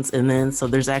good ones. And then so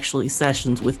there's actually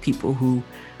sessions with people who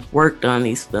worked on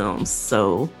these films.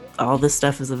 So all this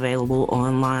stuff is available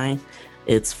online.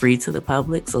 It's free to the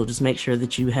public, so just make sure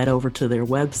that you head over to their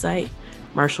website,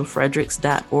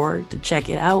 marshallfredericks.org, to check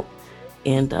it out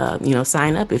and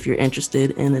sign up if you're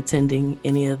interested in attending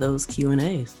any of those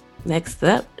Q&As. Next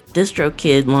up,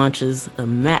 DistroKid launches a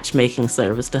matchmaking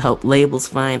service to help labels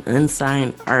find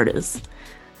unsigned artists.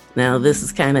 Now, this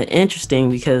is kind of interesting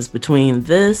because between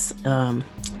this,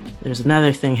 there's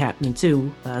another thing happening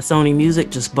too. Sony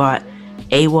Music just bought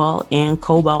AWOL and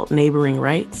Cobalt neighboring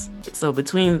rights. So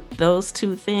between those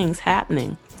two things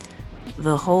happening,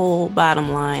 the whole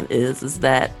bottom line is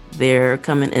that they're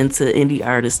coming into indie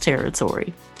artist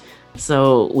territory.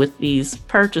 So with these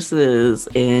purchases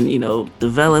and,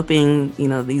 developing,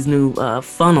 these new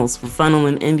funnels for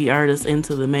funneling indie artists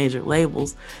into the major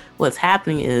labels, what's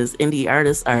happening is indie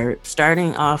artists are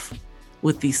starting off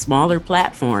with these smaller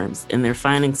platforms and they're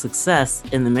finding success,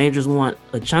 and the majors want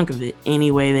a chunk of it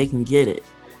any way they can get it.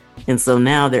 And so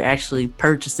now they're actually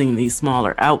purchasing these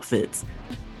smaller outfits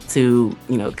to,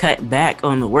 cut back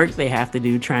on the work they have to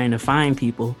do trying to find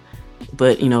people.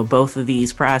 But, both of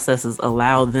these processes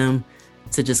allow them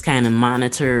to just kind of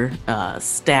monitor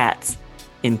stats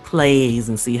and plays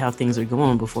and see how things are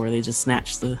going before they just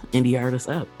snatch the indie artists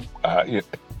up. I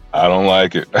don't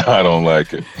like it. I don't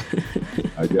like it.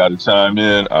 I got to chime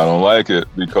in. I don't like it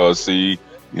because, see,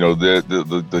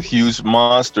 the huge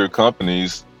monster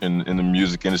companies in the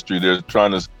music industry,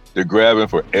 they're grabbing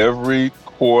for every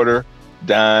quarter,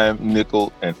 dime,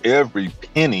 nickel, and every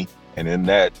penny. And in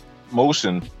that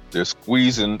motion, they're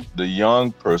squeezing the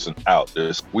young person out.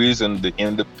 They're squeezing the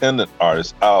independent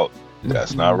artist out.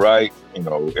 That's not right.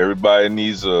 Everybody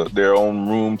needs their own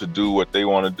room to do what they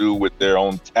want to do with their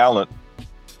own talent.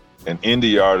 And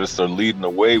indie artists are leading the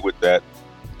way with that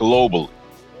globally.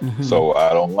 So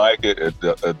I don't like it. It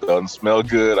doesn't smell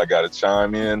good. I got to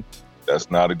chime in.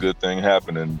 That's not a good thing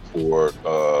happening for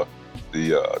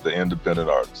the independent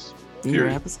artists. You're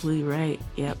absolutely right.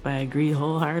 Yep, I agree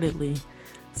wholeheartedly.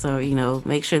 So,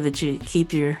 make sure that you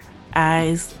keep your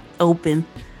eyes open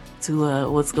to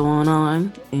what's going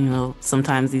on.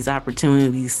 Sometimes these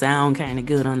opportunities sound kind of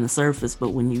good on the surface, but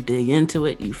when you dig into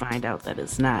it, you find out that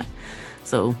it's not.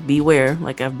 So beware,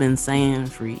 like I've been saying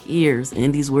for years,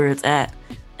 indie's where it's at.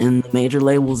 And the major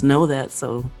labels know that,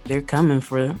 so they're coming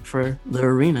for the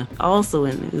arena. Also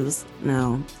in news,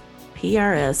 now,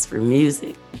 PRS for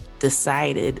Music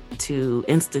decided to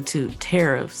institute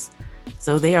tariffs.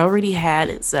 So they already had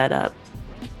it set up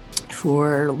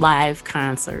for live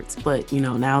concerts, but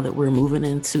now that we're moving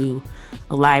into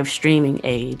a live streaming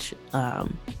age,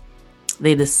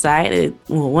 they decided,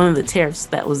 one of the tariffs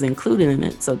that was included in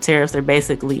it, so tariffs are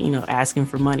basically, asking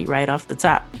for money right off the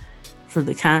top for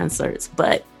the concerts.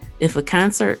 But if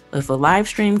a live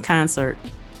stream concert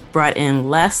brought in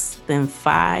less than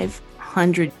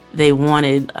 500, they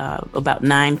wanted about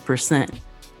 9%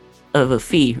 of a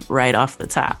fee right off the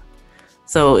top.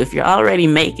 So if you're already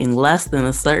making less than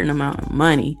a certain amount of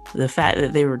money, the fact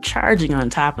that they were charging on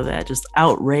top of that just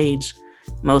outraged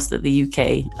most of the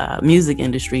UK music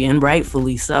industry, and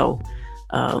rightfully so,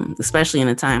 especially in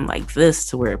a time like this,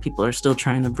 to where people are still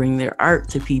trying to bring their art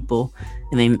to people,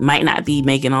 and they might not be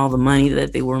making all the money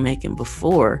that they were making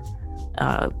before.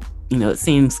 It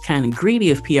seems kind of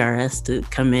greedy of PRS to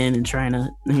come in and trying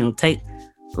to, take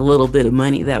a little bit of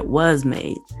money that was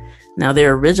made. Now,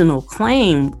 their original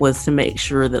claim was to make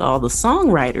sure that all the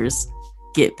songwriters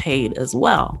get paid as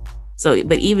well. So,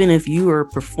 but even if you are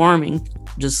performing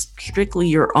just strictly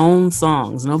your own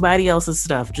songs, nobody else's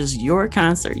stuff, just your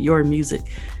concert, your music,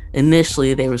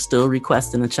 initially they were still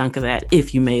requesting a chunk of that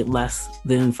if you made less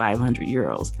than 500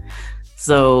 euros.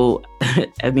 So,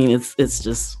 I mean,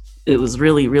 it was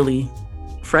really, really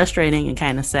frustrating and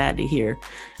kind of sad to hear.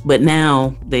 But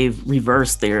now they've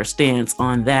reversed their stance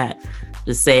on that,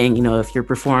 just saying, if you're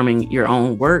performing your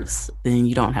own works, then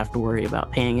you don't have to worry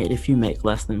about paying it if you make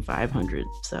less than 500.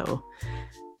 So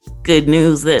good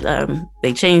news that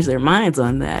they changed their minds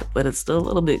on that, but it's still a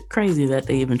little bit crazy that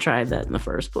they even tried that in the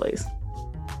first place.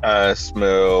 I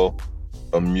smell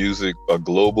a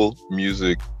global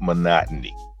music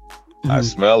monotony. I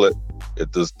smell it.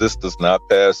 This does not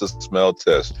pass the smell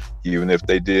test, even if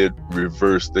they did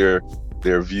reverse their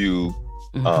view.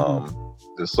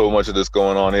 There's so much of this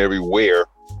going on everywhere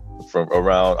from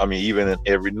around. I mean, even in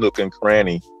every nook and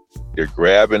cranny, they're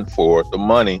grabbing for the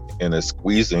money and they're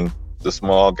squeezing the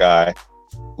small guy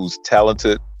who's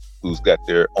talented, who's got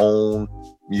their own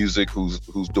music, who's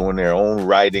doing their own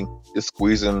writing, is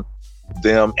squeezing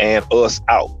them and us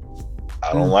out.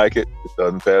 I don't like it. It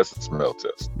doesn't pass the smell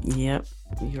test. Yep,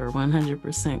 you're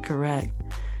 100% correct.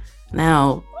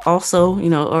 Now, also,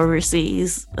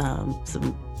 overseas,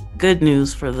 some good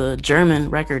news for the German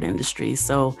record industry.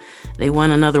 So they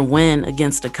won another win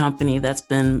against a company that's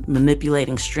been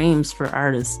manipulating streams for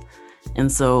artists.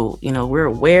 And so, we're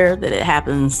aware that it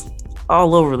happens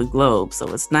all over the globe.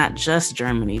 So it's not just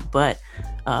Germany, but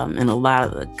in a lot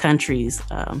of the countries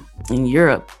in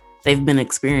Europe, they've been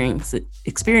experiencing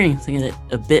it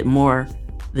a bit more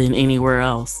than anywhere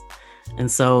else. And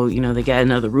so, they got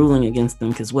another ruling against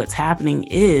them, because what's happening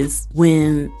is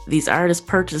when these artists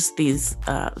purchase these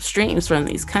streams from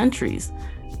these countries,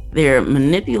 they're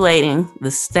manipulating the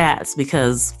stats,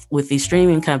 because with these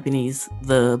streaming companies,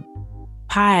 the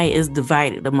pie is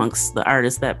divided amongst the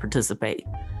artists that participate.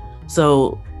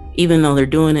 So even though they're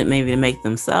doing it maybe to make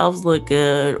themselves look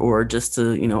good or just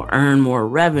to, earn more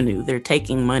revenue, they're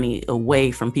taking money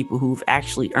away from people who've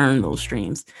actually earned those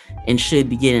streams and should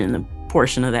be getting a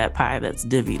portion of that pie that's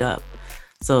divvied up.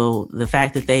 So the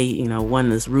fact that they, won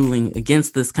this ruling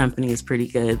against this company is pretty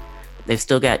good. They've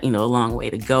still got, a long way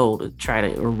to go to try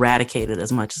to eradicate it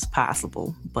as much as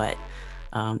possible. But,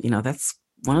 that's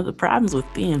one of the problems with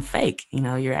being fake.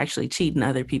 You're actually cheating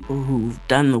other people who've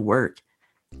done the work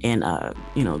and,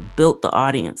 built the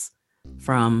audience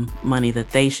from money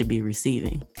that they should be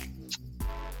receiving.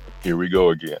 Here we go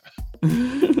again.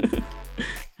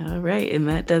 All right. And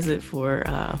that does it for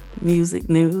music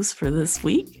news for this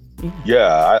week.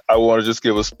 Yeah, I want to just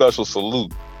give a special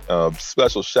salute,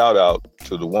 special shout out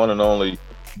to the one and only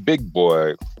Big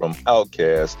Boy from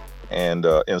Outkast, and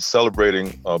in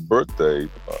celebrating a birthday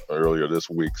earlier this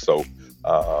week. So,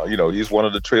 he's one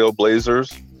of the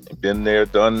trailblazers, been there,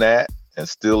 done that, and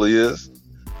still is.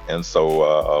 And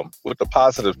so with the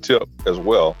positive tip as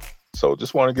well. So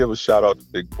just want to give a shout out to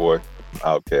Big Boy from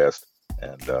Outkast,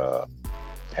 and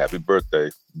happy birthday,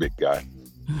 big guy.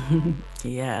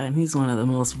 Yeah, and he's one of the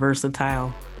most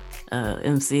versatile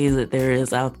MCs that there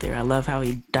is out there. I love how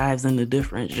he dives into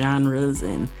different genres,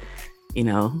 and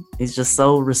he's just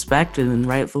so respected, and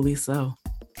rightfully so.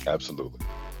 Absolutely.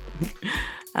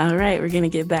 All right, we're going to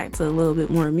get back to a little bit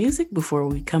more music before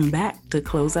we come back to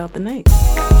close out the night.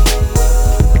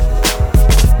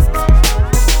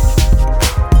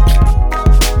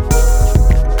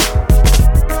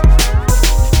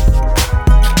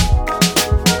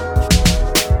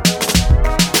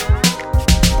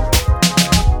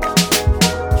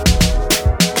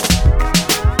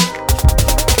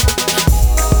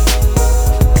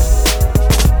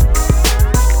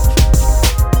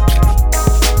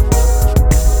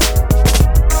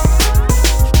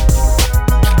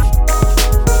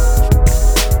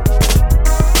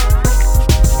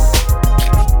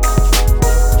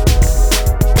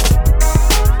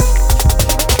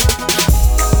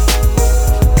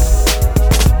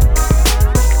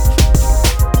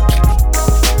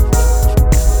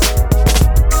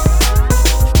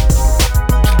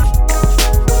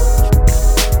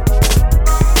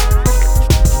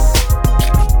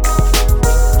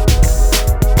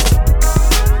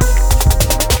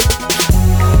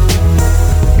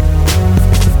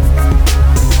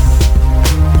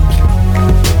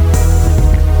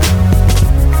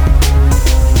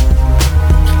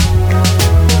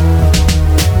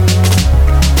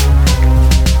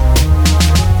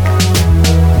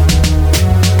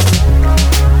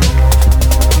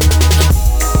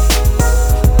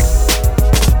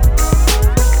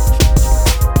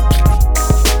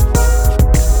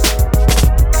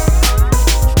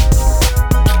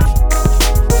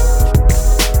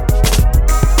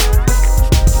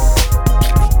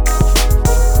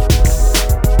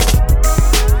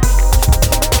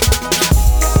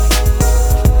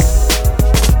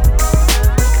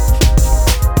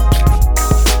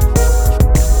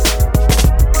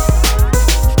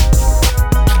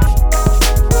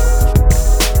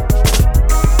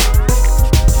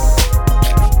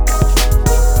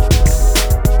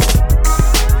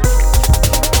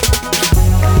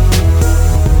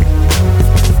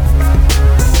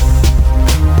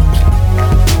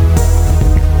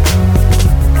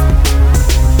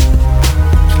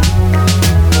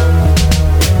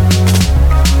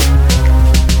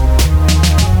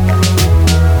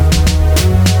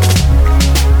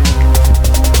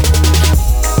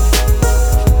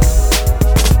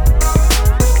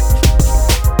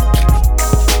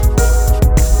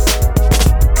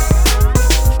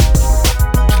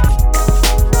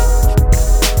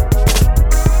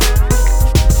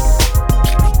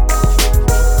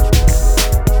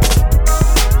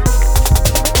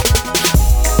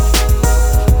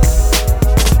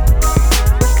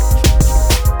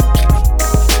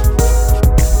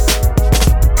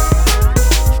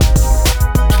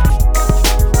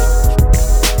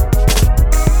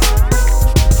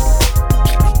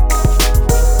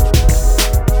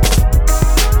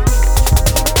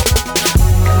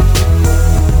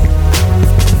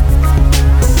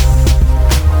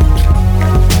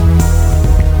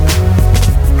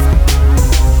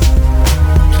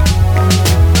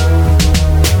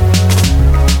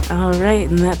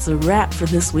 that's a wrap for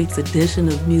this week's edition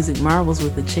of Music Marvels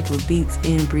with the Chick with Beats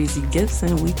and Breezy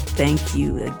Gibson. We thank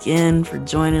you again for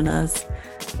joining us.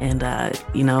 And,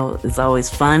 it's always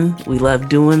fun. We love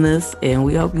doing this, and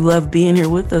we hope you love being here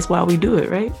with us while we do it,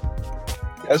 right?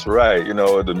 That's right.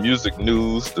 The music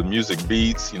news, the music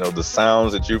beats, the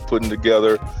sounds that you're putting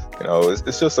together,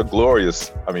 it's just a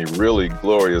really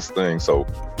glorious thing. So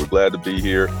we're glad to be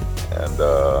here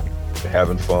and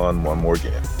having fun one more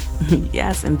again.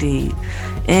 Yes, indeed.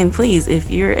 And please, if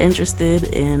you're interested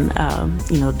in,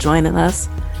 joining us,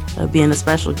 being a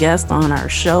special guest on our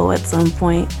show at some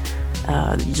point,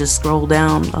 you just scroll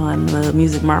down on the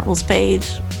Music Marvels page,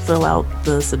 fill out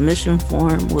the submission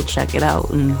form. We'll check it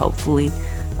out, and hopefully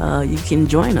you can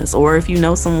join us. Or if you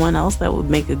know someone else that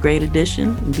would make a great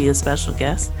addition and be a special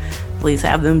guest, please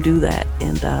have them do that.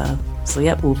 And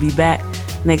we'll be back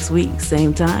next week,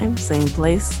 same time, same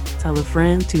place. Tell a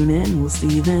friend, tune in, we'll see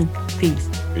you then. Peace.